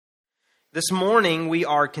This morning, we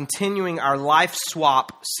are continuing our Life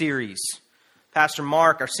Swap series. Pastor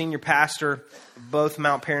Mark, our senior pastor, both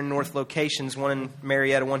Mount Perrin North locations, one in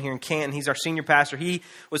Marietta, one here in Canton. He's our senior pastor. He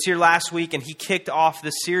was here last week, and he kicked off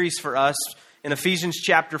this series for us in Ephesians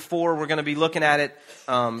chapter 4. We're going to be looking at it.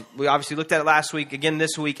 We obviously looked at it last week, again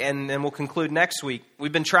this week, and then we'll conclude next week.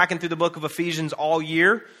 We've been tracking through the book of Ephesians all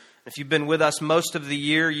year. If you've been with us most of the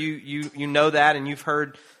year, you know that, and you've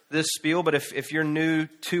heard this spiel. But if you're new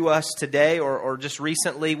to us today or just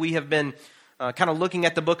recently, we have been kind of looking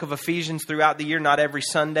at the book of Ephesians throughout the year, not every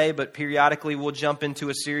Sunday, but periodically we'll jump into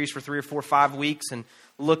a series for 3 or 4 or 5 weeks and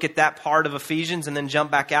look at that part of Ephesians and then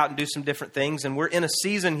jump back out and do some different things. And we're in a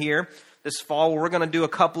season here this fall where we're going to do a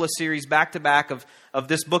couple of series back-to-back of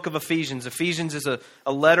this book of Ephesians. Ephesians is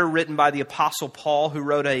a letter written by the Apostle Paul, who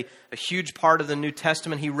wrote a huge part of the New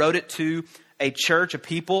Testament. He wrote it to a church, a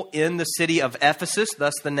people in the city of Ephesus,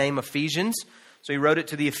 thus the name Ephesians. So he wrote it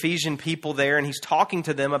to the Ephesian people there, and he's talking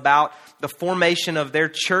to them about the formation of their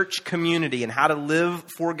church community and how to live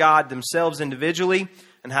for God themselves individually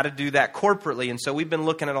and how to do that corporately. And so we've been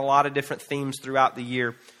looking at a lot of different themes throughout the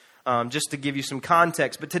year, just to give you some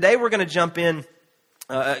context. But today we're going to jump in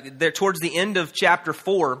there towards the end of chapter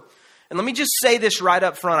 4. And let me just say this right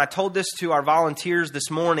up front. I told this to our volunteers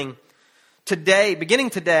this morning. Beginning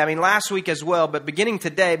today, last week as well, but beginning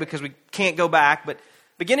today, because we can't go back, but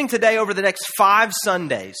beginning today over the next 5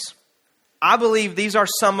 Sundays, I believe these are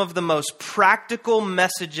some of the most practical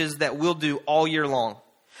messages that we'll do all year long.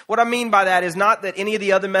 What I mean by that is not that any of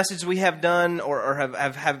the other messages we have done or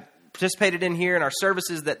have participated in here in our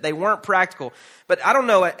services that they weren't practical. But I don't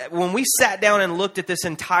know, when we sat down and looked at this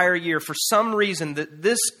entire year, for some reason,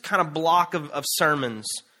 this kind of block of sermons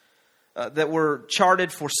that were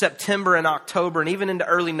charted for September and October and even into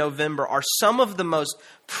early November are some of the most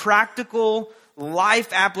practical life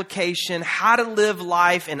application, how to live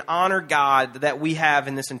life and honor God that we have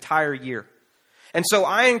in this entire year. And so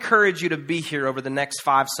I encourage you to be here over the next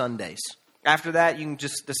 5 Sundays. After that, you can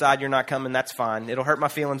just decide you're not coming. That's fine. It'll hurt my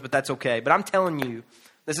feelings, but that's okay. But I'm telling you,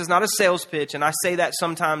 this is not a sales pitch, and I say that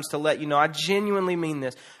sometimes to let you know I genuinely mean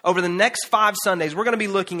this. Over the next 5 Sundays, we're going to be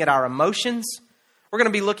looking at our emotions. We're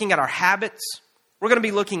going to be looking at our habits. We're going to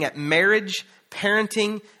be looking at marriage,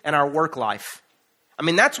 parenting, and our work life.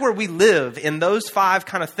 That's where we live in those 5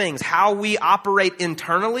 kind of things. How we operate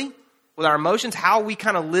internally with our emotions, how we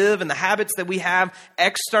kind of live and the habits that we have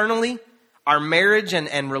externally, our marriage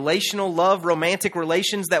and relational love, romantic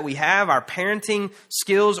relations that we have, our parenting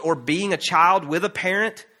skills or being a child with a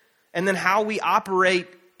parent, and then how we operate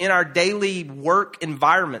in our daily work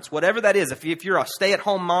environments, whatever that is. If you're a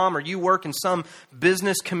stay-at-home mom or you work in some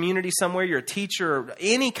business community somewhere, you're a teacher or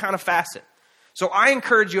any kind of facet. So I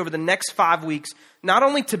encourage you over the next 5 weeks, not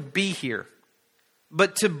only to be here,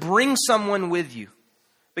 but to bring someone with you.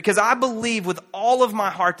 Because I believe with all of my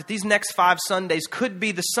heart that these next 5 Sundays could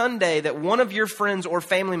be the Sunday that one of your friends or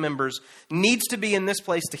family members needs to be in this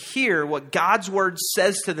place to hear what God's Word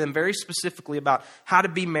says to them very specifically about how to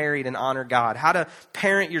be married and honor God, how to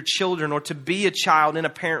parent your children or to be a child in a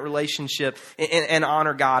parent relationship and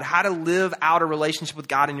honor God, how to live out a relationship with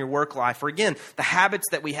God in your work life, or again, the habits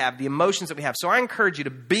that we have, the emotions that we have. So I encourage you to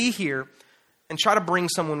be here and try to bring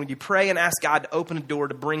someone with you. Pray and ask God to open a door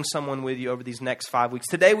to bring someone with you over these next 5 weeks.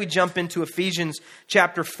 Today we jump into Ephesians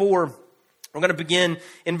chapter 4. We're going to begin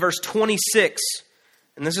in verse 26.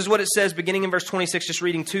 And this is what it says, beginning in verse 26, just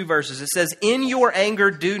reading 2 verses. It says, "In your anger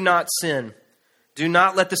do not sin. Do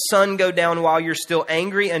not let the sun go down while you're still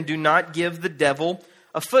angry, and do not give the devil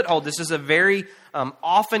a foothold." This is a very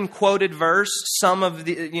often quoted verse. Some of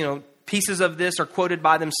the, pieces of this are quoted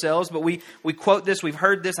by themselves, but we quote this. We've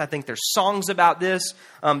heard this. I think there's songs about this.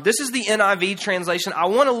 This is the NIV translation. I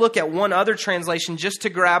want to look at one other translation just to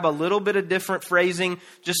grab a little bit of different phrasing,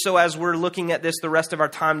 just so as we're looking at this the rest of our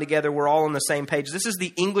time together, we're all on the same page. This is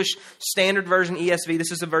the English Standard Version, ESV.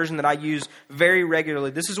 This is a version that I use very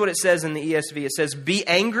regularly. This is what it says in the ESV. It says, "Be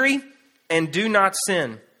angry and do not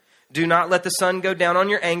sin. Do not let the sun go down on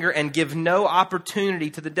your anger, and give no opportunity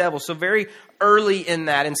to the devil." So very early in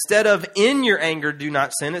that, instead of "in your anger do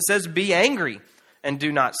not sin," it says "be angry and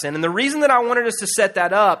do not sin." And the reason that I wanted us to set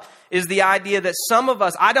that up is the idea that some of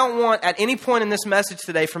us, I don't want at any point in this message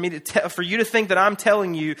today for you to think that I'm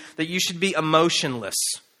telling you that you should be emotionless.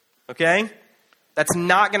 Okay? That's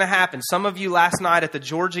not going to happen. Some of you last night at the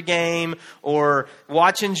Georgia game or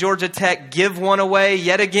watching Georgia Tech give one away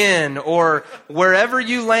yet again, or wherever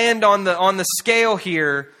you land on the scale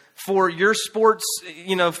here for your sports,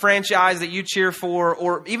 franchise that you cheer for,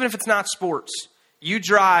 or even if it's not sports, you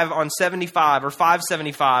drive on 75 or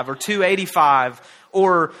 575 or 285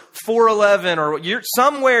 or 411, or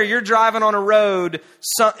you're driving on a road,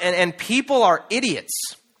 and people are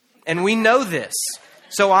idiots. And we know this.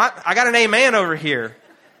 So I got an amen over here.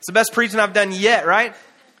 It's the best preaching I've done yet, right?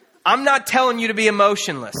 I'm not telling you to be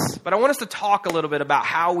emotionless, but I want us to talk a little bit about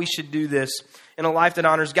how we should do this in a life that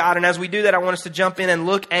honors God. And as we do that, I want us to jump in and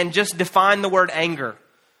look and just define the word anger.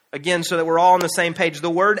 Again, so that we're all on the same page. The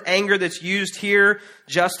word anger that's used here,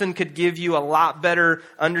 Justin could give you a lot better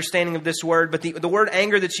understanding of this word. But the word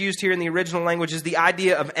anger that's used here in the original language is the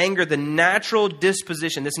idea of anger, the natural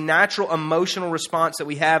disposition, this natural emotional response that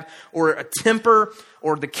we have, or a temper,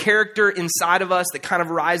 or the character inside of us that kind of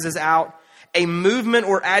rises out. A movement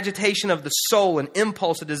or agitation of the soul, an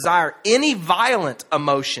impulse, a desire, any violent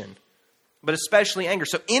emotion, but especially anger.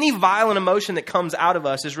 So any violent emotion that comes out of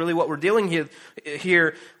us is really what we're dealing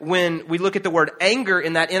here when we look at the word anger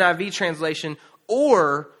in that NIV translation,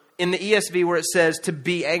 or in the ESV where it says to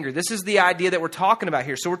be angry. This is the idea that we're talking about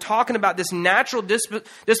here. So we're talking about this natural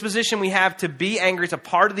disposition we have to be angry. It's a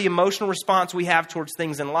part of the emotional response we have towards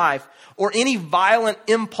things in life, or any violent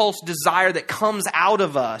impulse, desire that comes out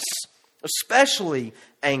of us, especially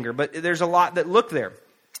anger. But there's a lot that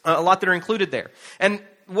a lot that are included there. And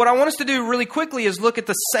what I want us to do really quickly is look at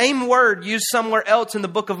the same word used somewhere else in the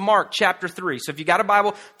book of Mark, chapter 3. So if you got a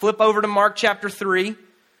Bible, flip over to Mark chapter 3.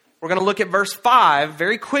 We're going to look at verse 5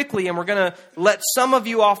 very quickly, and we're going to let some of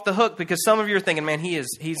you off the hook, because some of you are thinking, man,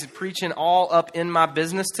 he's preaching all up in my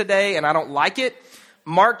business today, and I don't like it.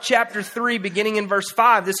 Mark chapter 3, beginning in verse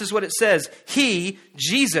 5, this is what it says. He,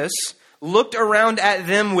 Jesus, looked around at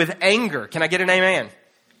them with anger. Can I get an amen?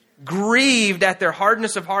 Grieved at their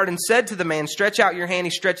hardness of heart, and said to the man, stretch out your hand.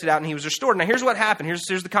 He stretched it out and he was restored. Now here's what happened.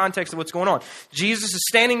 Here's the context of what's going on. Jesus is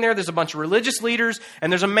standing there. There's a bunch of religious leaders,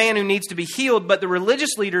 and there's a man who needs to be healed. But the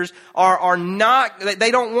religious leaders are not,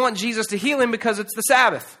 they don't want Jesus to heal him because it's the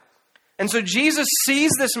Sabbath. And so Jesus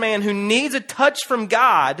sees this man who needs a touch from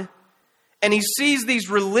God, and he sees these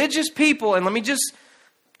religious people. And let me just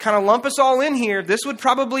kind of lump us all in here. This would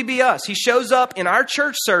probably be us. He shows up in our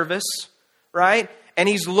church service, right? And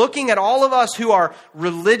he's looking at all of us who are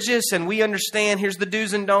religious, and we understand here's the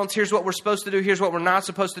do's and don'ts, here's what we're supposed to do, here's what we're not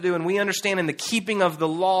supposed to do. And we understand in the keeping of the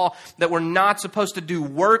law that we're not supposed to do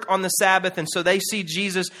work on the Sabbath. And so they see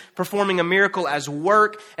Jesus performing a miracle as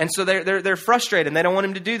work. And so they're frustrated, and they don't want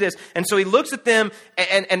him to do this. And so he looks at them,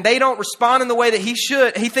 and they don't respond in the way that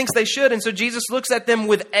he thinks they should. And so Jesus looks at them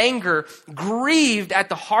with anger, grieved at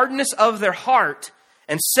the hardness of their heart,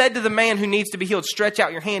 and said to the man who needs to be healed, stretch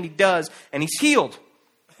out your hand. He does, and he's healed.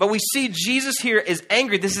 But we see Jesus here is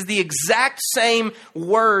angry. This is the exact same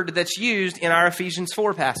word that's used in our Ephesians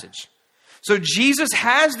 4 passage. So Jesus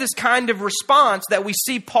has this kind of response that we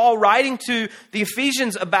see Paul writing to the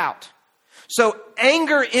Ephesians about. So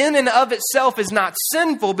anger in and of itself is not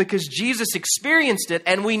sinful because Jesus experienced it,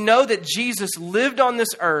 and we know that Jesus lived on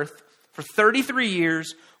this earth for 33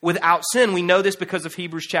 years without sin. We know this because of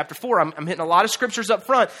Hebrews chapter 4. I'm hitting a lot of scriptures up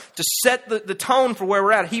front to set the tone for where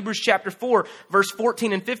we're at. Hebrews chapter 4, verse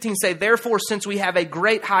 14 and 15 say, therefore, since we have a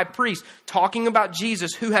great high priest, talking about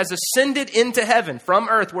Jesus, who has ascended into heaven from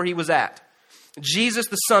earth where he was at, Jesus,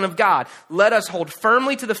 the Son of God, let us hold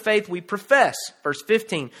firmly to the faith we profess. Verse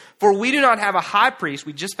 15, for we do not have a high priest,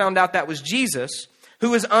 we just found out that was Jesus,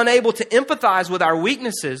 who is unable to empathize with our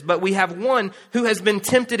weaknesses, but we have one who has been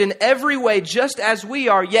tempted in every way just as we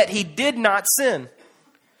are, yet he did not sin.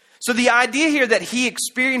 So the idea here that he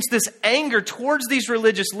experienced this anger towards these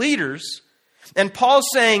religious leaders, and Paul's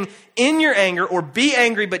saying, in your anger, or be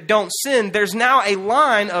angry but don't sin, there's now a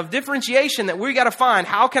line of differentiation that we got to find.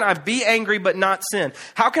 How can I be angry but not sin?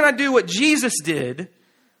 How can I do what Jesus did,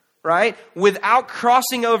 right, without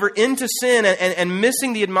crossing over into sin and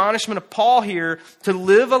missing the admonishment of Paul here to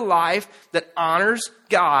live a life that honors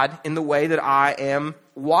God in the way that I am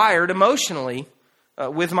wired emotionally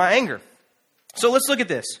with my anger? So let's look at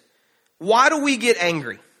this. Why do we get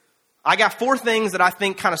angry? I got 4 things that I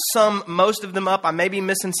think kind of sum most of them up. I may be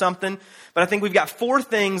missing something, but I think we've got 4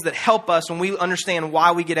 things that help us when we understand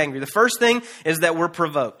why we get angry. The first thing is that we're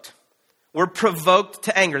provoked. We're provoked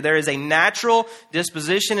to anger. There is a natural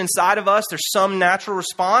disposition inside of us. There's some natural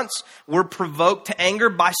response. We're provoked to anger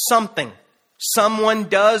by something. Someone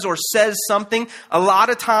does or says something. A lot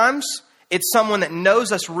of times, it's someone that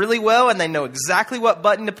knows us really well, and they know exactly what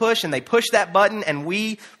button to push, and they push that button, and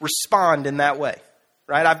we respond in that way.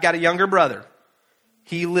 Right? I've got a younger brother.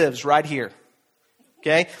 He lives right here.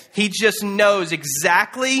 Okay? He just knows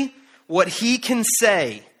exactly what he can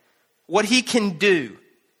say, what he can do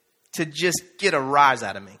to just get a rise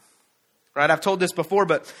out of me. Right? I've told this before,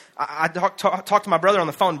 but I talk to my brother on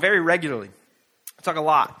the phone very regularly. I talk a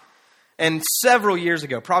lot. And several years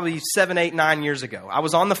ago, probably 7, 8, 9 years ago, I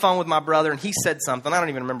was on the phone with my brother and he said something. I don't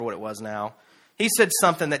even remember what it was now. He said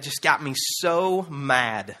something that just got me so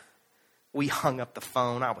mad. We hung up the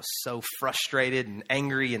phone. I was so frustrated and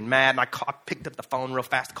angry and mad. And I picked up the phone real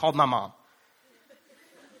fast, called my mom.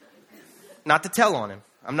 Not to tell on him.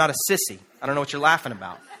 I'm not a sissy. I don't know what you're laughing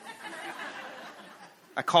about.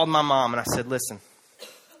 I called my mom and I said, listen,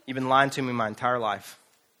 you've been lying to me my entire life.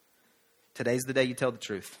 Today's the day you tell the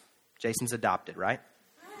truth. Jason's adopted, right?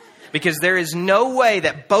 Because there is no way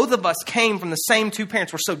that both of us came from the same two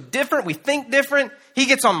parents. We're so different. We think different. He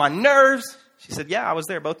gets on my nerves. She said, yeah, I was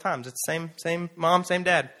there both times. It's the same mom, same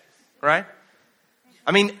dad, right?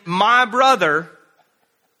 I mean, my brother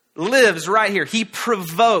lives right here. He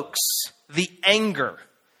provokes the anger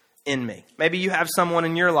in me. Maybe you have someone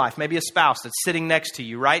in your life, maybe a spouse that's sitting next to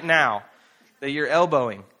you right now that you're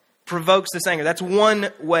elbowing, provokes this anger. That's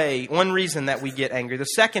one way, one reason that we get angry. The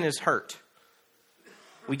second is hurt.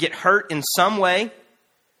 We get hurt in some way,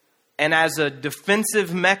 and as a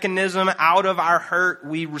defensive mechanism out of our hurt,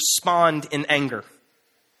 we respond in anger.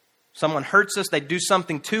 Someone hurts us, they do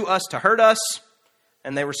something to us to hurt us,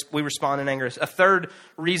 and we respond in anger. A third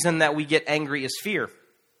reason that we get angry is fear.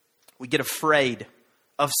 We get afraid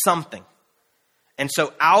of something. And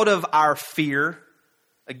so out of our fear,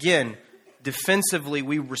 again, defensively,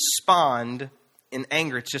 we respond in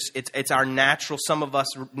anger. It's our natural, some of us,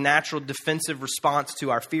 natural defensive response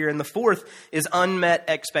to our fear. And the fourth is unmet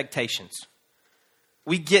expectations.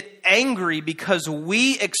 We get angry because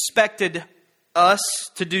we expected us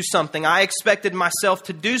to do something. I expected myself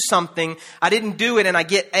to do something. I didn't do it, and I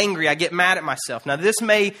get angry. I get mad at myself. Now, this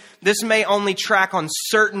may only track on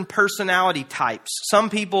certain personality types. Some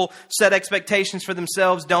people set expectations for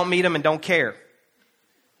themselves, don't meet them, and don't care.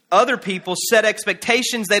 Other people set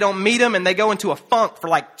expectations, they don't meet them, and they go into a funk for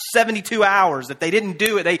like 72 hours that they didn't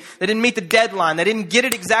do it. They didn't meet the deadline. They didn't get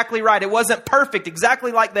it exactly right. It wasn't perfect,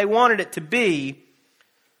 exactly like they wanted it to be.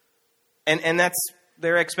 And that's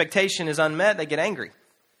their expectation is unmet. They get angry.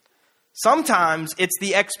 Sometimes it's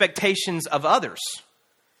the expectations of others.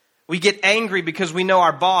 We get angry because we know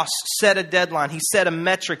our boss set a deadline. He set a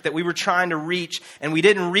metric that we were trying to reach, and we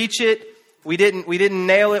didn't reach it. We didn't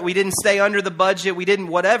nail it. We didn't stay under the budget. We didn't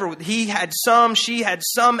whatever. She had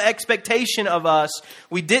some expectation of us.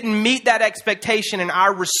 We didn't meet that expectation, and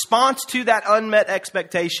our response to that unmet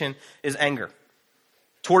expectation is anger.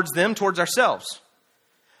 Towards them, towards ourselves.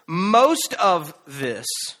 Most of this,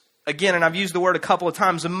 again, and I've used the word a couple of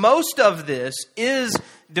times, most of this is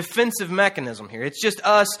defensive mechanism here. It's just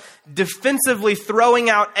us defensively throwing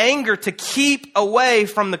out anger to keep away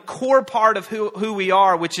from the core part of who we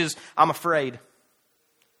are, which is I'm afraid,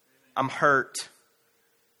 I'm hurt,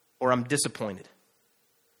 or I'm disappointed.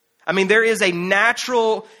 I mean, there is a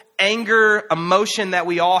natural anger emotion that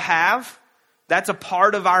we all have. That's a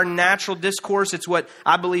part of our natural discourse. It's what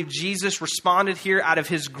I believe Jesus responded here out of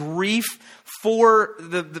his grief for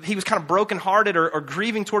he was kind of brokenhearted or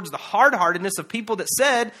grieving towards the hard-heartedness of people that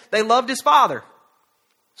said they loved his Father.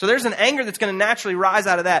 So there's an anger that's going to naturally rise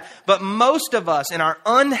out of that. But most of us, in our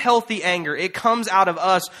unhealthy anger, it comes out of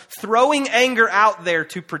us throwing anger out there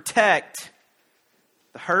to protect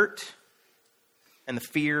the hurt and the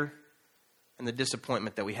fear and the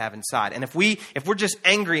disappointment that we have inside. And if we're just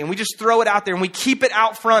angry and we just throw it out there and we keep it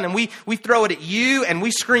out front and we throw it at you and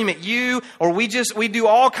we scream at you, or we do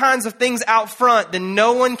all kinds of things out front, then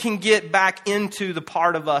no one can get back into the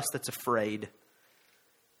part of us that's afraid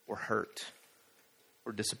or hurt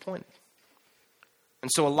or disappointed.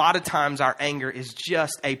 And so a lot of times our anger is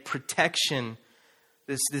just a protection,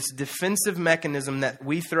 this defensive mechanism that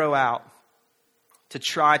we throw out to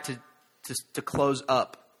try to close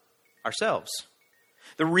up ourselves.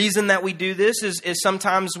 The reason that we do this is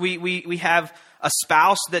sometimes we have a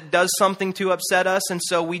spouse that does something to upset us, and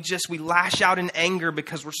so we lash out in anger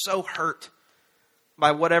because we're so hurt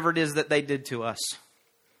by whatever it is that they did to us.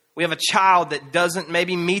 We have a child that doesn't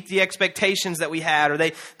maybe meet the expectations that we had, or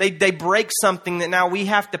they break something that now we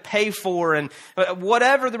have to pay for, and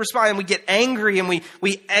whatever the response, and we get angry and we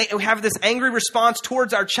have this angry response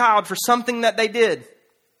towards our child for something that they did.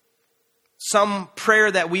 Some prayer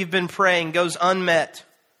that we've been praying goes unmet.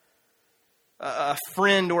 A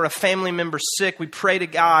friend or a family member sick, we pray to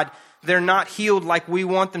God. They're not healed like we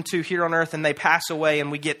want them to here on earth, and they pass away,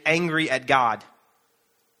 and we get angry at God.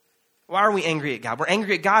 Why are we angry at God? We're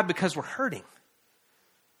angry at God because we're hurting.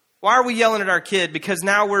 Why are we yelling at our kid? Because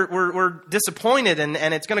now we're disappointed, and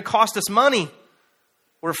it's going to cost us money.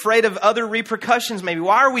 We're afraid of other repercussions maybe.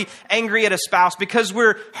 Why are we angry at a spouse? Because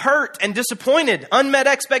we're hurt and disappointed, unmet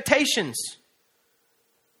expectations.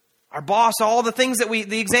 Our boss, all the things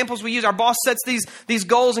the examples we use, our boss sets these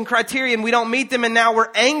goals and criteria and we don't meet them and now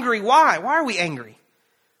we're angry. Why? Why are we angry?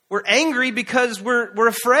 We're angry because we're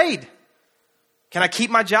afraid. Can I keep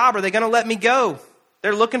my job? Are they going to let me go?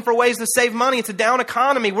 They're looking for ways to save money. It's a down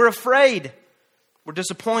economy. We're afraid. We're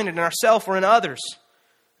disappointed in ourselves or in others.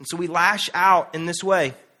 And so we lash out in this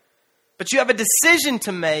way. But you have a decision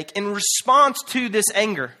to make in response to this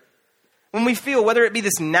anger. When we feel, whether it be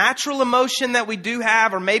this natural emotion that we do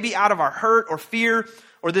have, or maybe out of our hurt or fear,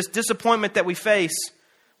 or this disappointment that we face,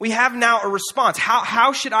 we have now a response.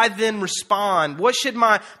 How should I then respond? What should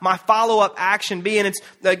my follow-up action be? And it's,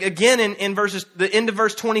 again, in the end of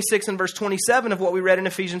verse 26 and verse 27 of what we read in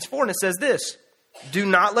Ephesians 4, and it says this: do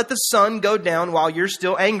not let the sun go down while you're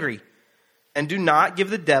still angry, and do not give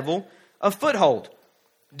the devil a foothold.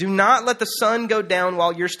 Do not let the sun go down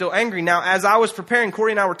while you're still angry. Now, as I was preparing,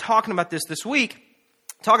 Corey and I were talking about this week,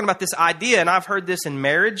 talking about this idea, and I've heard this in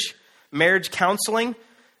marriage counseling.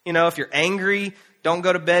 You know, if you're angry, don't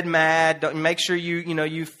go to bed mad. Don't, make sure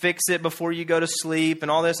you fix it before you go to sleep and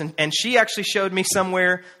all this. And she actually showed me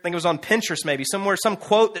somewhere, I think it was on Pinterest maybe, somewhere, some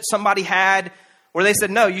quote that somebody had where they said,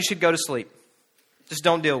 no, you should go to sleep. Just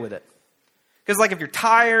don't deal with it. Because like if you're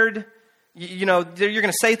tired, you're going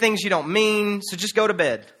to say things you don't mean, so just go to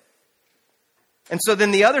bed. And so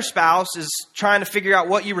then the other spouse is trying to figure out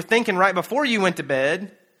what you were thinking right before you went to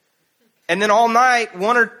bed. And then all night,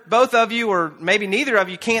 one or both of you, or maybe neither of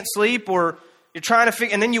you, can't sleep, or you're trying to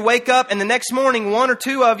figure, and then you wake up, and the next morning, one or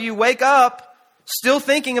two of you wake up still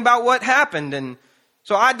thinking about what happened. And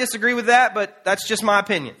so I disagree with that, but that's just my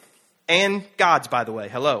opinion. And God's, by the way.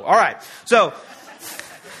 Hello. All right. So,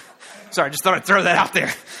 sorry, just thought I'd throw that out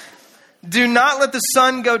there. Do not let the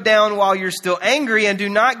sun go down while you're still angry, and do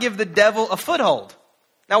not give the devil a foothold.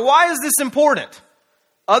 Now, why is this important?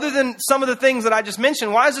 Other than some of the things that I just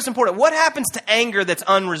mentioned, why is this important? What happens to anger that's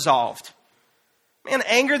unresolved? Man,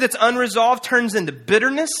 anger that's unresolved turns into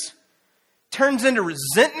bitterness, turns into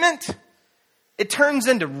resentment. It turns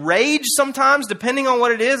into rage sometimes, depending on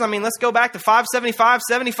what it is. I mean, let's go back to 575,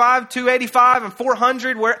 75, 285, and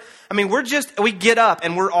 400. We get up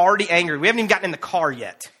and we're already angry. We haven't even gotten in the car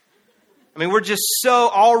yet. I mean, we're just so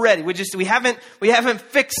already. We haven't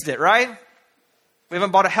fixed it, right? We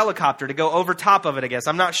haven't bought a helicopter to go over top of it, I guess.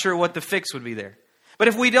 I'm not sure what the fix would be there. But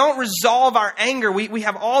if we don't resolve our anger, we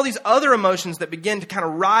have all these other emotions that begin to kind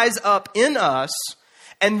of rise up in us.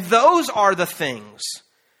 And those are the things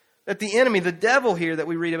that the enemy, the devil here that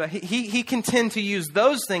we read about, he can tend to use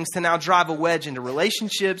those things to now drive a wedge into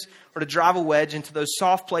relationships or to drive a wedge into those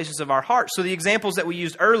soft places of our heart. So the examples that we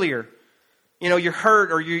used earlier, you're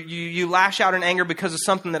hurt or you lash out in anger because of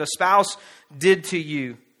something that a spouse did to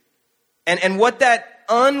you. And what that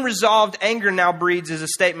unresolved anger now breeds is a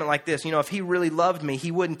statement like this. If he really loved me,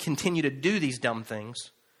 he wouldn't continue to do these dumb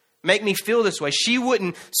things. Make me feel this way. She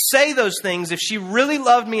wouldn't say those things if she really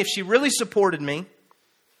loved me, if she really supported me.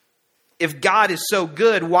 If God is so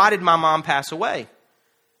good, why did my mom pass away?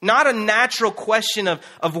 Not a natural question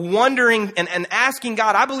of wondering and asking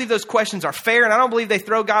God. I believe those questions are fair, and I don't believe they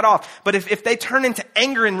throw God off. But if they turn into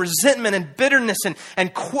anger and resentment and bitterness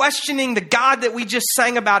and questioning the God that we just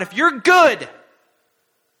sang about, if you're good,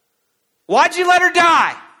 why'd you let her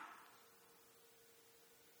die?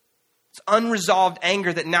 It's unresolved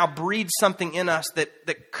anger that now breeds something in us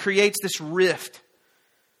that creates this rift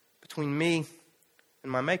between me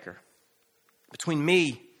and my Maker, between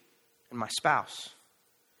me and my spouse,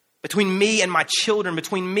 between me and my children,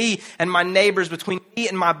 between me and my neighbors, between me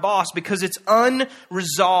and my boss, because it's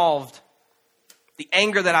unresolved. The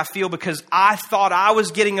anger that I feel because I thought I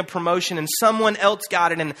was getting a promotion and someone else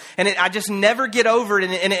got it, I just never get over it.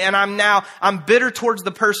 And I'm bitter towards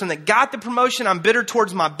the person that got the promotion. I'm bitter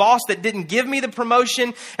towards my boss that didn't give me the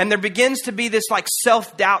promotion. And there begins to be this like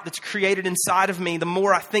self-doubt that's created inside of me. The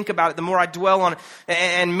more I think about it, the more I dwell on it.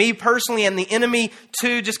 And me personally and the enemy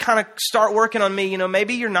too just kind of start working on me.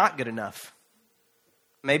 Maybe you're not good enough.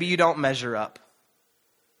 Maybe you don't measure up.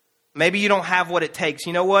 Maybe you don't have what it takes.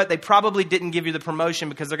 You know what? They probably didn't give you the promotion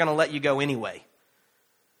because they're going to let you go anyway.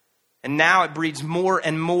 And now it breeds more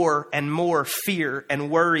and more and more fear and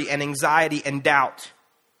worry and anxiety and doubt.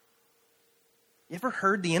 You ever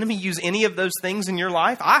heard the enemy use any of those things in your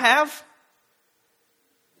life? I have.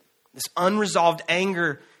 This unresolved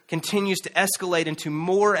anger continues to escalate into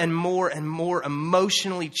more and more and more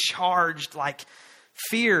emotionally charged, like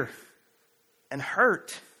fear and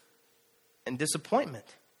hurt and disappointment.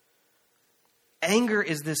 Anger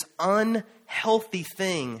is this unhealthy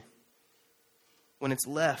thing when it's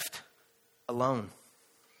left alone.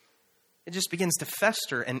 It just begins to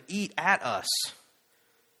fester and eat at us.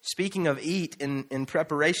 Speaking of eat, in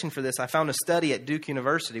preparation for this, I found a study at Duke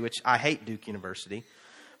University, which I hate Duke University.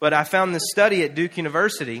 But I found this study at Duke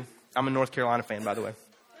University. I'm a North Carolina fan, by the way.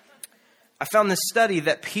 I found this study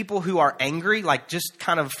that people who are angry, like just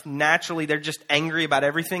kind of naturally, they're just angry about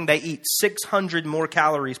everything, they eat 600 more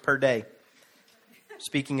calories per day.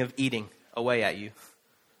 Speaking of eating away at you.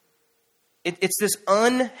 It's this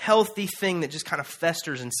unhealthy thing that just kind of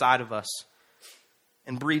festers inside of us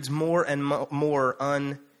and breeds more and more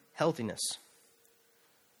unhealthiness.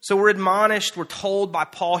 So we're admonished, we're told by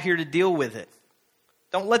Paul here to deal with it.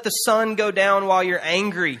 Don't let the sun go down while you're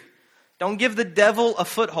angry. Don't give the devil a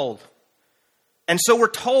foothold. And so we're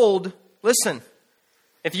told, listen,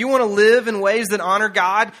 if you want to live in ways that honor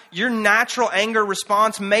God, your natural anger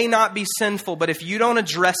response may not be sinful, but if you don't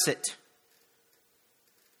address it,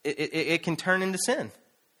 it can turn into sin.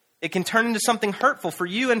 It can turn into something hurtful for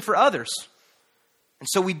you and for others. And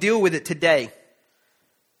so we deal with it today.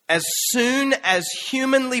 As soon as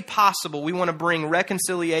humanly possible, we want to bring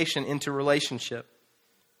reconciliation into relationship.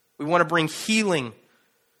 We want to bring healing.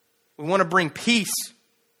 We want to bring peace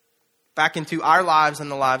back into our lives and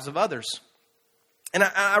the lives of others. And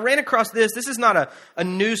I ran across this. This is not a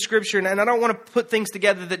new scripture, and I don't want to put things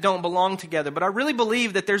together that don't belong together. But I really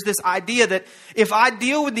believe that there's this idea that if I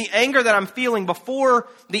deal with the anger that I'm feeling before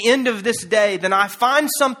the end of this day, then I find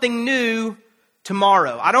something new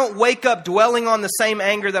tomorrow. I don't wake up dwelling on the same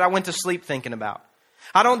anger that I went to sleep thinking about.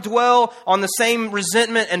 I don't dwell on the same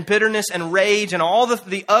resentment and bitterness and rage and all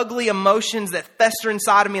the ugly emotions that fester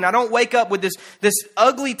inside of me. And I don't wake up with this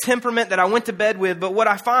ugly temperament that I went to bed with. But what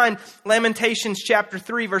I find, Lamentations chapter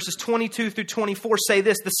 3, verses 22 through 24 say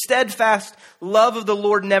this: the steadfast love of the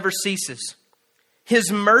Lord never ceases.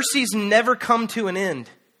 His mercies never come to an end.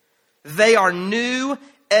 They are new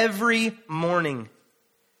every morning.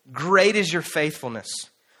 Great is your faithfulness.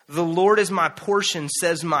 The Lord is my portion,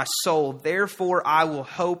 says my soul. Therefore, I will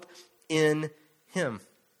hope in Him.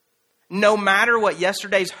 No matter what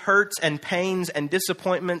yesterday's hurts and pains and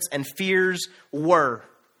disappointments and fears were,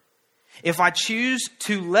 if I choose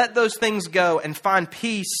to let those things go and find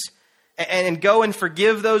peace and go and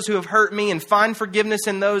forgive those who have hurt me and find forgiveness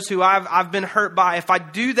in those who I've been hurt by, if I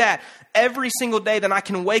do that every single day, then I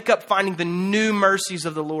can wake up finding the new mercies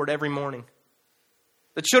of the Lord every morning.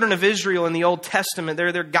 The children of Israel in the Old Testament,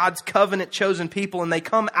 they're God's covenant chosen people, and they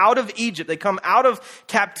come out of Egypt. They come out of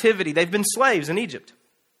captivity. They've been slaves in Egypt.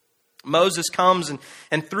 Moses comes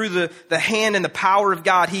and through the hand and the power of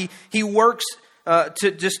God, he works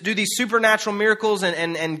to just do these supernatural miracles,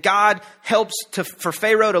 and God helps for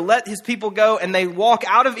Pharaoh to let his people go, and they walk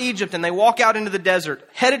out of Egypt and they walk out into the desert,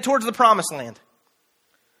 headed towards the promised land.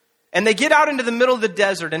 And they get out into the middle of the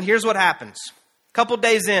desert, and here's what happens. A couple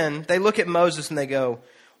days in, they look at Moses and they go,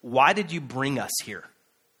 why did you bring us here?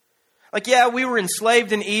 Like, yeah, we were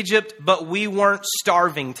enslaved in Egypt, but we weren't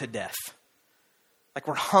starving to death. Like,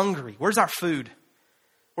 we're hungry. Where's our food?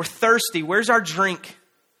 We're thirsty. Where's our drink?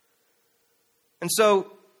 And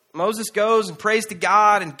so Moses goes and prays to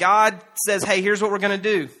God, and God says, hey, here's what we're going to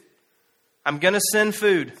do. I'm going to send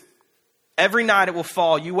food. Every night it will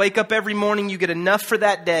fall. You wake up every morning, you get enough for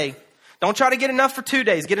that day. Don't try to get enough for 2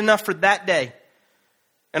 days. Get enough for that day.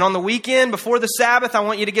 And on the weekend, before the Sabbath, I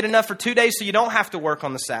want you to get enough for 2 days so you don't have to work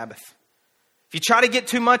on the Sabbath. If you try to get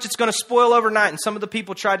too much, it's going to spoil overnight. And some of the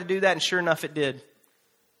people tried to do that, and sure enough, it did.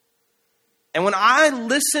 And when I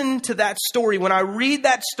listen to that story, when I read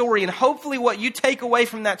that story, and hopefully what you take away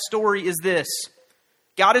from that story is this: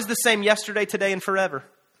 God is the same yesterday, today, and forever.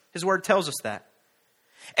 His word tells us that.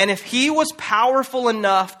 And if He was powerful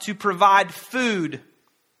enough to provide food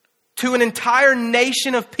to an entire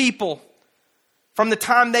nation of people from the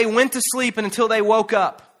time they went to sleep and until they woke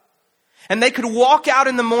up, and they could walk out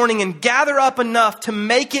in the morning and gather up enough to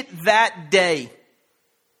make it that day,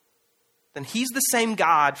 then He's the same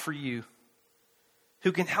God for you,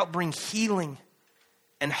 who can help bring healing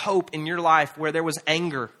and hope in your life where there was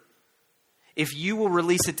anger. If you will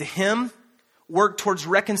release it to Him, work towards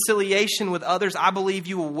reconciliation with others, I believe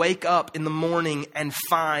you will wake up in the morning and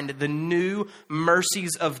find the new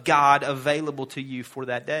mercies of God available to you for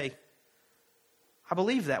that day. I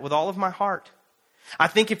believe that with all of my heart. I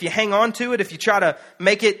think if you hang on to it, if you try to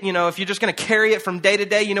make it, if you're just going to carry it from day to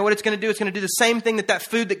day, you know what it's going to do? It's going to do the same thing that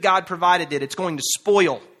food that God provided did. It's going to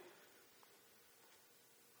spoil.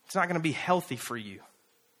 It's not going to be healthy for you.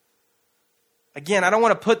 Again, I don't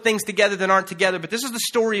want to put things together that aren't together, but this is the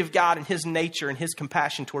story of God and His nature and His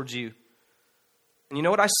compassion towards you. And you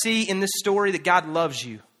know what I see in this story? That God loves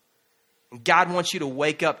you. And God wants you to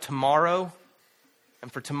wake up tomorrow,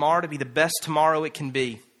 and for tomorrow to be the best tomorrow it can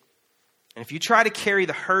be. And if you try to carry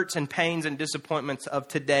the hurts and pains and disappointments of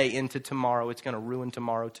today into tomorrow, it's going to ruin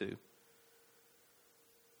tomorrow too.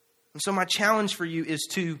 And so my challenge for you is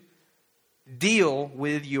to deal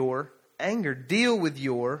with your anger. Deal with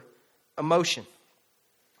your emotion.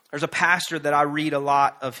 There's a pastor that I read a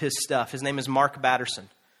lot of his stuff. His name is Mark Batterson.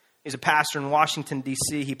 He's a pastor in Washington,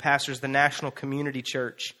 D.C. He pastors the National Community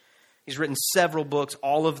Church. He's written several books,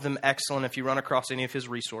 all of them excellent if you run across any of his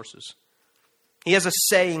resources. He has a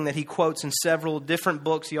saying that he quotes in several different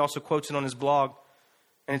books. He also quotes it on his blog.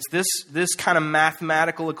 And it's this kind of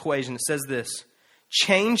mathematical equation. It says this: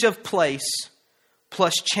 change of place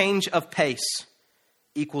plus change of pace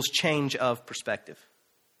equals change of perspective.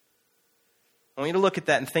 I want you to look at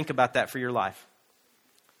that and think about that for your life.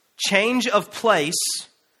 Change of place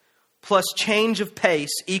plus change of pace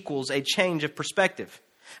equals a change of perspective.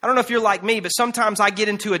 I don't know if you're like me, but sometimes I get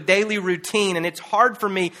into a daily routine and it's hard for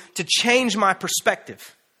me to change my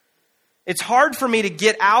perspective. It's hard for me to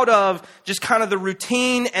get out of just kind of the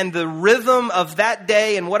routine and the rhythm of that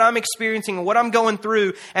day and what I'm experiencing and what I'm going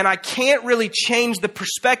through. And I can't really change the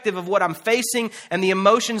perspective of what I'm facing and the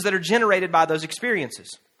emotions that are generated by those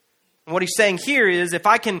experiences. And what he's saying here is if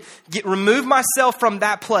I can remove myself from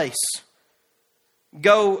that place,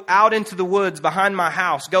 go out into the woods behind my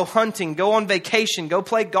house, go hunting, go on vacation, go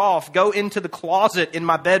play golf, go into the closet in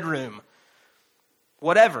my bedroom,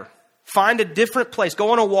 whatever. Find a different place,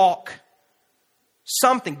 go on a walk,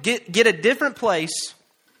 something. Get a different place,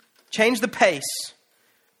 change the pace,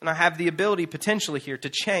 and I have the ability potentially here to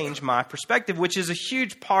change my perspective, which is a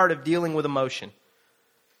huge part of dealing with emotion.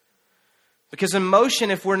 Because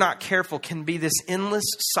emotion, if we're not careful, can be this endless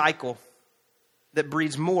cycle that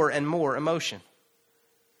breeds more and more emotion.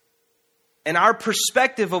 And our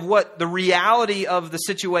perspective of what the reality of the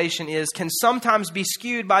situation is can sometimes be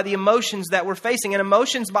skewed by the emotions that we're facing. And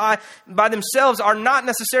emotions by themselves are not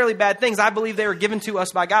necessarily bad things. I believe they are given to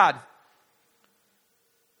us by God.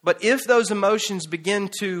 But if those emotions begin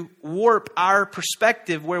to warp our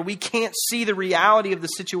perspective where we can't see the reality of the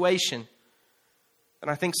situation, then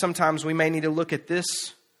I think sometimes we may need to look at this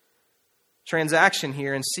transaction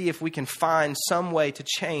here and see if we can find some way to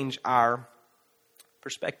change our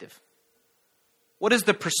perspective. What is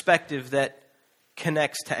the perspective that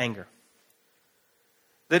connects to anger?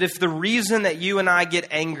 That if the reason that you and I get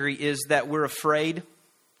angry is that we're afraid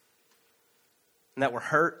and that we're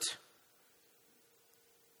hurt,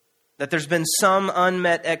 that there's been some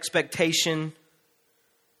unmet expectation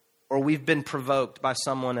or we've been provoked by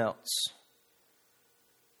someone else,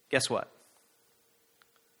 guess what?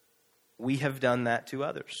 We have done that to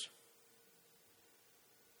others.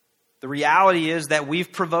 The reality is that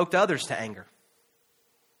we've provoked others to anger.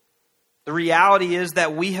 The reality is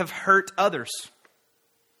that we have hurt others.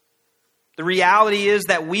 The reality is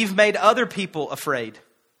that we've made other people afraid.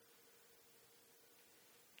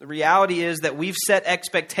 The reality is that we've set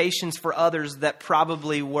expectations for others that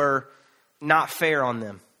probably were not fair on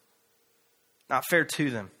them, not fair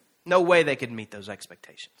to them. No way they could meet those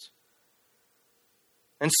expectations.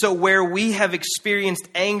 And so where we have experienced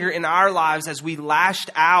anger in our lives as we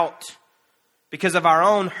lashed out because of our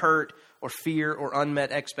own hurt or fear or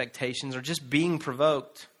unmet expectations or just being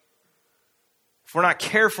provoked, if we're not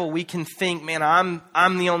careful, we can think, man,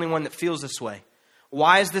 I'm the only one that feels this way.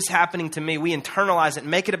 Why is this happening to me? We internalize it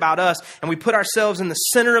and make it about us, and we put ourselves in the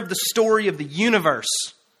center of the story of the universe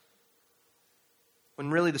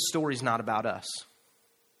when really the story's not about us.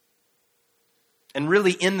 And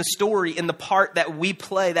really in the story, in the part that we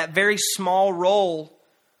play, that very small role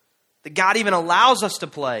that God even allows us to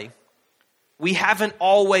play, we haven't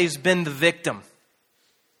always been the victim.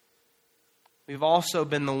 We've also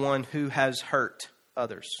been the one who has hurt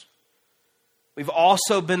others. We've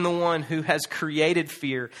also been the one who has created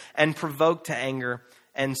fear and provoked to anger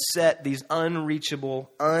and set these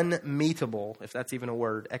unreachable, unmeetable, if that's even a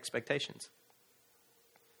word, expectations.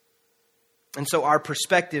 And so our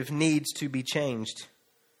perspective needs to be changed.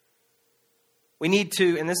 We need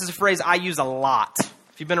to, and this is a phrase I use a lot.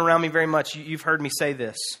 If you've been around me very much, you've heard me say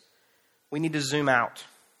this. We need to zoom out.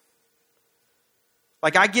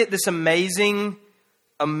 Like I get this amazing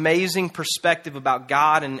perspective about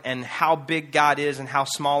God and how big God is and how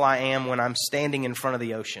small I am when I'm standing in front of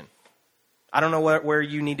the ocean. I don't know where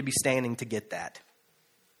you need to be standing to get that.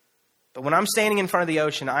 But when I'm standing in front of the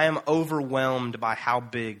ocean, I am overwhelmed by how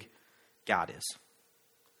big God is.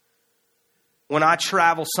 When I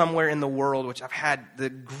travel somewhere in the world, which I've had the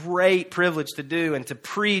great privilege to do and to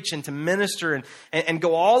preach and to minister and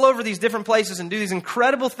go all over these different places and do these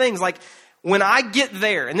incredible things, like when I get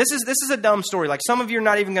there, and this is a dumb story, like some of you are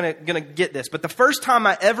not even gonna get this, but the first time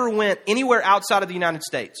I ever went anywhere outside of the United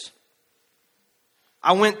States,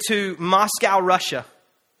 I went to Moscow, Russia.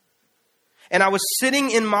 And I was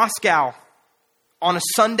sitting in Moscow on a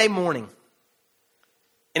Sunday morning.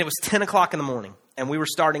 And it was 10 o'clock in the morning. And we were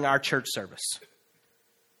starting our church service.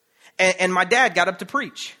 And my dad got up to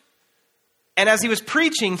preach. And as he was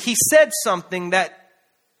preaching, he said something that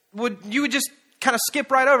you would just kind of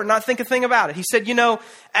skip right over, not think a thing about it. He said,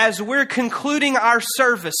 as we're concluding our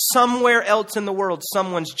service somewhere else in the world,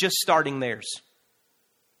 someone's just starting theirs.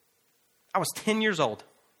 I was 10 years old.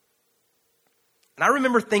 And I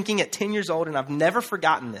remember thinking at 10 years old, and I've never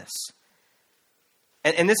forgotten this.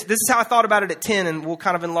 And this is how I thought about it at 10, and we'll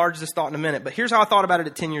kind of enlarge this thought in a minute. But here's how I thought about it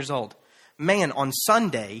at 10 years old. Man, on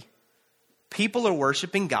Sunday, people are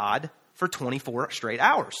worshiping God for 24 straight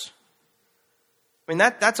hours. I mean,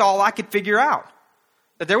 that's all I could figure out.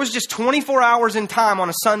 That there was just 24 hours in time on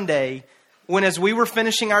a Sunday when, as we were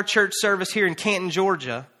finishing our church service here in Canton,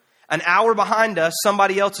 Georgia, an hour behind us,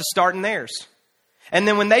 somebody else is starting theirs. And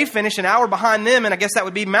then when they finish, an hour behind them, and I guess that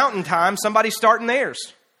would be Mountain Time, somebody's starting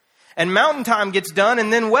theirs. And Mountain Time gets done,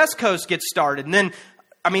 and then West Coast gets started. And then,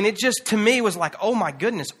 it just, to me, was like, oh my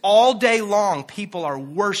goodness, all day long, people are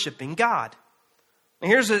worshiping God.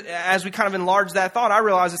 And as we kind of enlarge that thought, I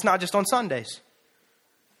realize it's not just on Sundays.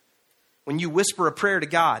 When you whisper a prayer to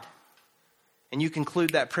God and you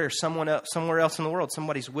conclude that prayer somewhere else in the world,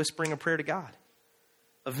 somebody's whispering a prayer to God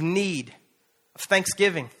of need, of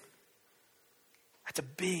thanksgiving. That's a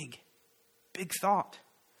big, big thought.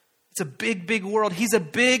 It's a big, big world. He's a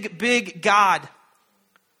big, big God.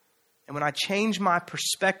 And when I change my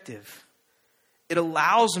perspective, it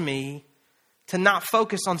allows me to not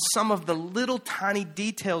focus on some of the little tiny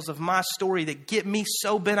details of my story that get me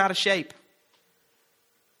so bent out of shape.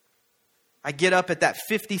 I get up at that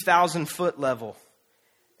 50,000 foot level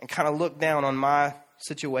and kind of look down on my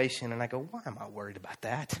situation and I go, why am I worried about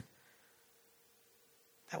that?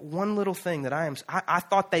 That one little thing that I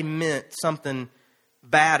thought they meant something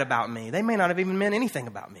bad about me. They may not have even meant anything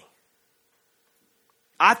about me.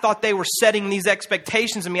 I thought they were setting these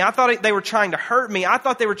expectations in me. I thought they were trying to hurt me. I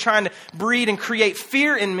thought they were trying to breed and create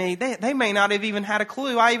fear in me. They may not have even had a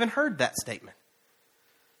clue I even heard that statement.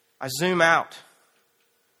 I zoom out.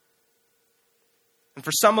 And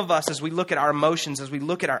for some of us, as we look at our emotions, as we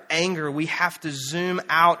look at our anger, we have to zoom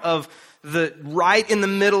out of the right in the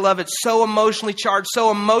middle of it, so emotionally charged, so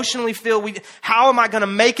emotionally filled. How am I going to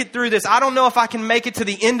make it through this? I don't know if I can make it to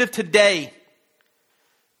the end of today.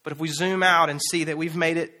 But if we zoom out and see that we've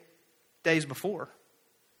made it days before,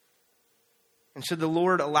 and should the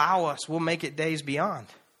Lord allow us, we'll make it days beyond.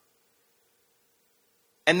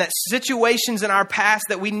 And that situations in our past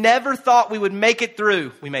that we never thought we would make it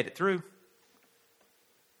through, we made it through.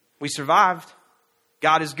 We survived.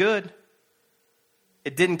 God is good.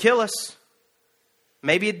 It didn't kill us.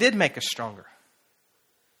 Maybe it did make us stronger.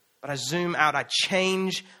 But I zoom out. I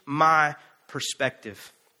change my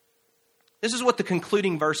perspective. This is what the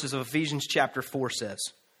concluding verses of Ephesians chapter 4 says.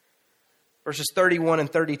 Verses 31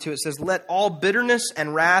 and 32, it says, "Let all bitterness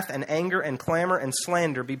and wrath and anger and clamor and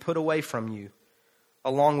slander be put away from you,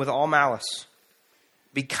 along with all malice.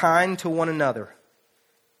 Be kind to one another,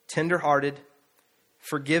 tender-hearted,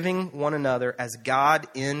 forgiving one another as God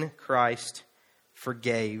in Christ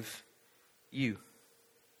forgave you."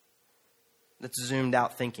 That's zoomed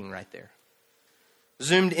out thinking right there.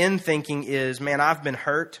 Zoomed in thinking is, man, I've been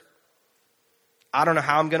hurt. I don't know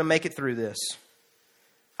how I'm going to make it through this.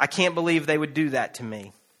 I can't believe they would do that to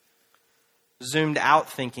me. Zoomed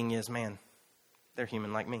out thinking is, man, they're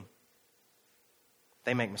human like me.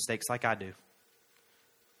 They make mistakes like I do.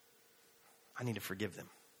 I need to forgive them.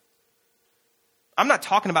 I'm not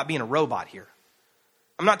talking about being a robot here.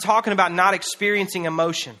 I'm not talking about not experiencing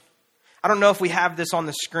emotion. I don't know if we have this on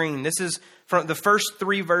the screen. This is from the first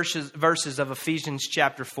three verses of Ephesians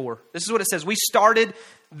chapter 4. This is what it says. We started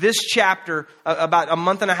this chapter about a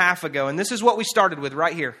month and a half ago, and this is what we started with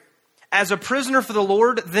right here. "As a prisoner for the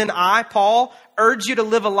Lord, then I, Paul, urge you to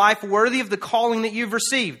live a life worthy of the calling that you've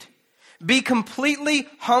received. Be completely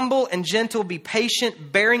humble and gentle. Be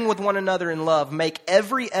patient, bearing with one another in love. Make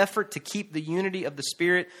every effort to keep the unity of the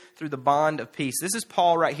Spirit through the bond of peace." This is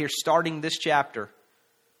Paul right here starting this chapter,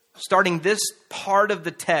 starting this part of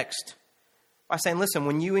the text by saying, listen,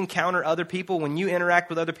 when you encounter other people, when you interact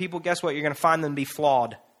with other people, guess what? You're going to find them to be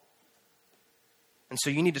flawed. And so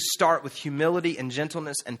you need to start with humility and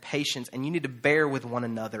gentleness and patience, and you need to bear with one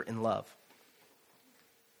another in love.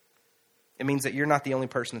 It means that you're not the only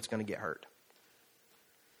person that's going to get hurt.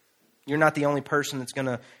 You're not the only person that's going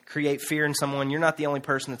to create fear in someone. You're not the only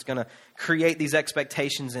person that's going to create these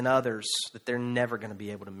expectations in others that they're never going to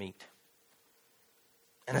be able to meet.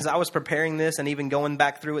 And as I was preparing this and even going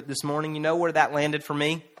back through it this morning, you know where that landed for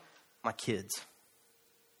me? My kids.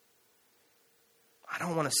 I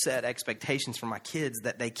don't want to set expectations for my kids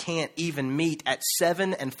that they can't even meet at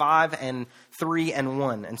 7 and 5 and 3 and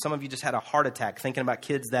 1. And some of you just had a heart attack thinking about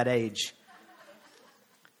kids that age.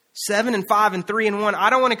 7 and 5 and 3 and 1. I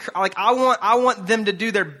don't want to, I want them to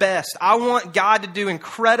do their best. I want God to do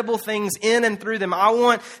incredible things in and through them. I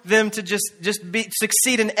want them to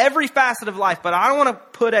succeed in every facet of life. But I don't want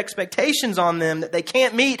to put expectations on them that they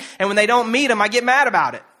can't meet. And when they don't meet them, I get mad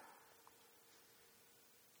about it.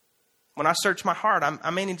 When I search my heart, I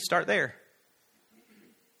may need to start there.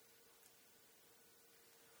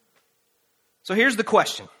 So here's the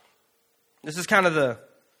question. This is kind of the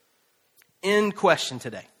end question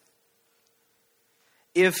today.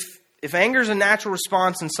 If anger is a natural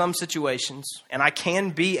response in some situations, and I can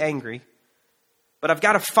be angry, but I've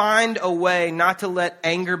got to find a way not to let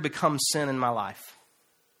anger become sin in my life,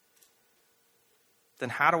 then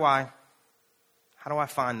how do I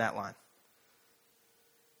find that line?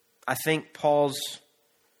 I think Paul's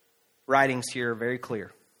writings here are very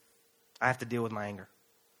clear. I have to deal with my anger.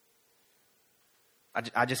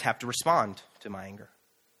 I just have to respond to my anger.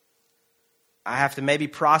 I have to maybe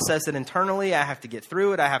process it internally. I have to get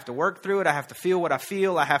through it. I have to work through it. I have to feel what I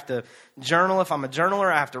feel. I have to journal if I'm a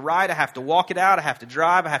journaler. I have to write. I have to walk it out. I have to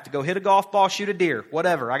drive. I have to go hit a golf ball, shoot a deer,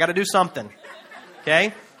 whatever. I got to do something.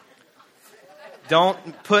 Okay?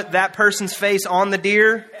 Don't put that person's face on the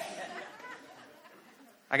deer.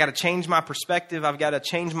 I got to change my perspective. I've got to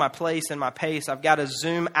change my place and my pace. I've got to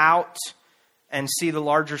zoom out and see the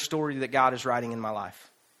larger story that God is writing in my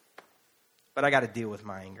life. But I got to deal with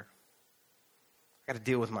my anger. I got to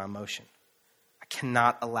deal with my emotion. I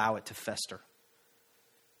cannot allow it to fester.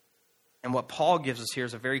 And what Paul gives us here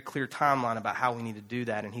is a very clear timeline about how we need to do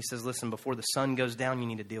that. And he says, listen, before the sun goes down, you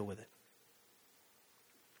need to deal with it.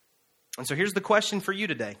 And so here's the question for you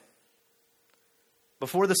today.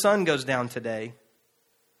 Before the sun goes down today,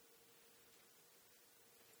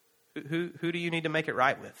 who do you need to make it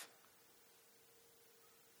right with?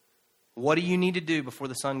 What do you need to do before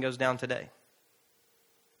the sun goes down today?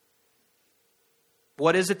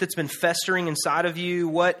 What is it that's been festering inside of you?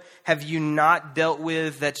 What have you not dealt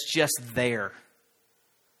with that's just there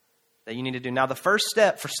that you need to do? Now, the first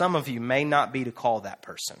step for some of you may not be to call that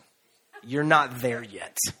person. You're not there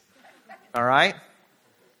yet. All right?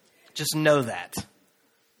 Just know that.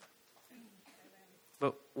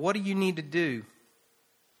 But what do you need to do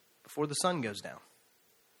before the sun goes down?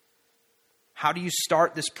 How do you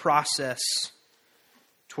start this process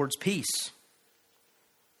towards peace?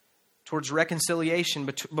 Towards reconciliation,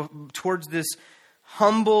 but towards this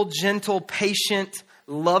humble, gentle, patient,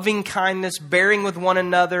 loving kindness, bearing with one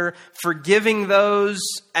another, forgiving those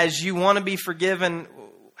as you want to be forgiven.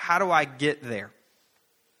 How do I get there?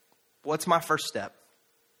 What's my first step?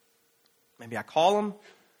 Maybe I call them.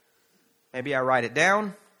 Maybe I write it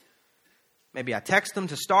down. Maybe I text them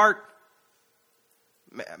to start.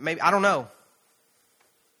 Maybe, I don't know.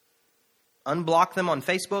 Unblock them on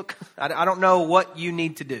Facebook. I don't know what you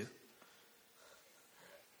need to do.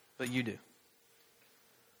 But you do.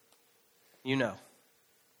 You know.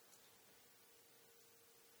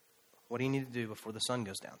 What do you need to do before the sun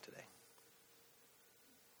goes down today?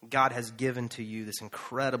 God has given to you this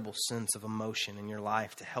incredible sense of emotion in your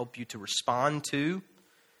life to help you to respond to,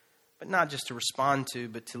 but not just to respond to,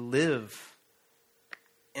 but to live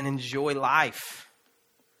and enjoy life.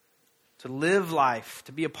 To live life,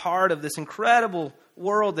 to be a part of this incredible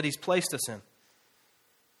world that He's placed us in.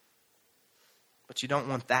 But you don't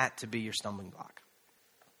want that to be your stumbling block.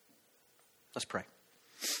 Let's pray.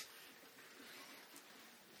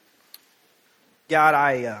 God,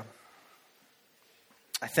 I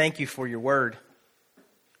thank you for your word.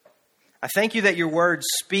 I thank you that your word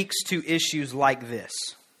speaks to issues like this.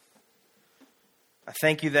 I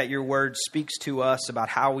thank you that your word speaks to us about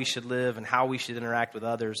how we should live and how we should interact with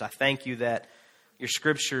others. I thank you that your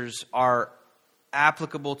scriptures are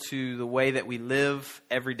applicable to the way that we live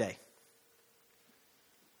every day.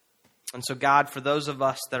 And so, God, for those of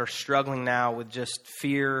us that are struggling now with just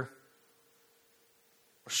fear,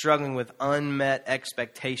 we're struggling with unmet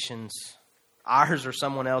expectations, ours or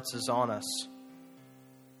someone else's on us,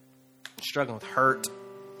 we're struggling with hurt,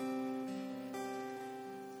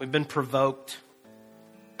 we've been provoked,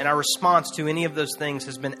 and our response to any of those things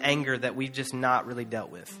has been anger that we've just not really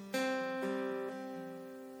dealt with.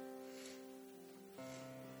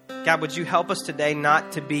 God, would you help us today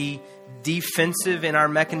not to be defensive in our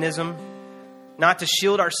mechanism, not to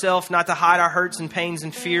shield ourselves, not to hide our hurts and pains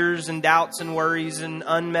and fears and doubts and worries and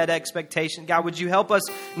unmet expectations. God, would you help us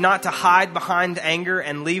not to hide behind anger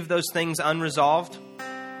and leave those things unresolved?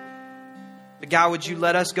 But God, would you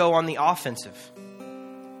let us go on the offensive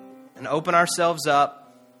and open ourselves up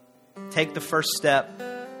Take the first step.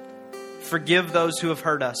 Forgive those who have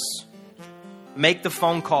hurt us. Make the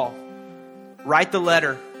phone call. Write the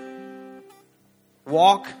letter.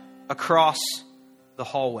 Walk across the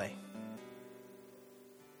hallway.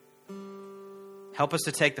 Help us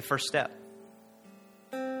to take the first step.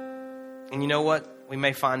 And you know what? We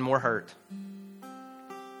may find more hurt,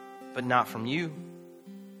 but not from you.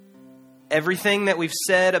 Everything that we've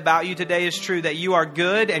said about you today is true, that you are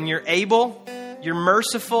good and you're able, you're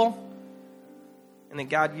merciful, and that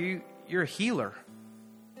God, you're a healer.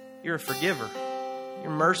 You're a forgiver.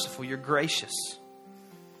 You're merciful. You're gracious.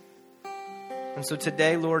 And so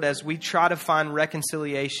today, Lord, as we try to find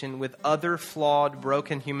reconciliation with other flawed,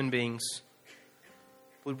 broken human beings,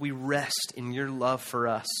 would we rest in your love for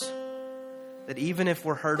us? That even if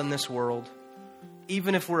we're hurt in this world,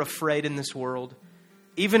 even if we're afraid in this world,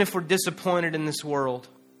 even if we're disappointed in this world,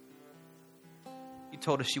 you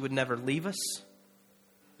told us you would never leave us.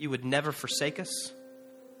 You would never forsake us.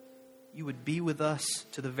 You would be with us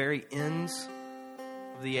to the very ends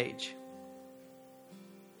of the age.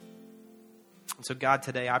 And so, God,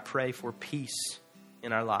 today I pray for peace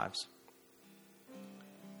in our lives.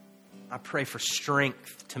 I pray for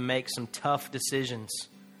strength to make some tough decisions.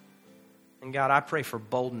 And God, I pray for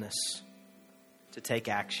boldness to take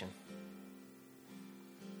action.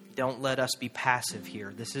 Don't let us be passive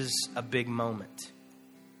here. This is a big moment.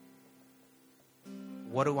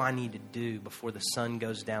 What do I need to do before the sun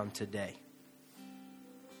goes down today?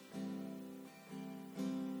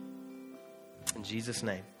 In Jesus'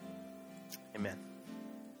 name, amen.